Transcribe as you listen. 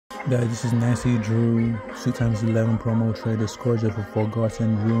Guys, this is Nancy Drew, 2x11 promo trade, the scourge of a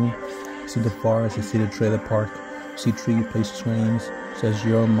forgotten room. See the forest, you see the trailer park, see tree, place trains, says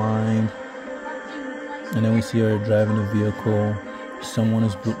your mind. And then we see her driving the vehicle. Someone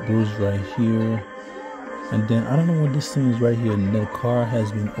is bruised right here. And then I don't know what this thing is right here. The car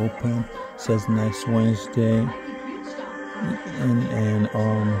has been opened, says next Wednesday. And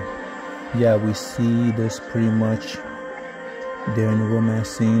yeah, we see this pretty much there in the romance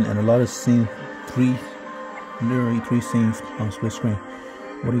scene, and a lot of scene, literally three scenes on split screen.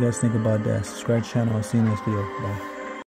 What do you guys think about that? Subscribe to the channel. I'll see you next video. Bye.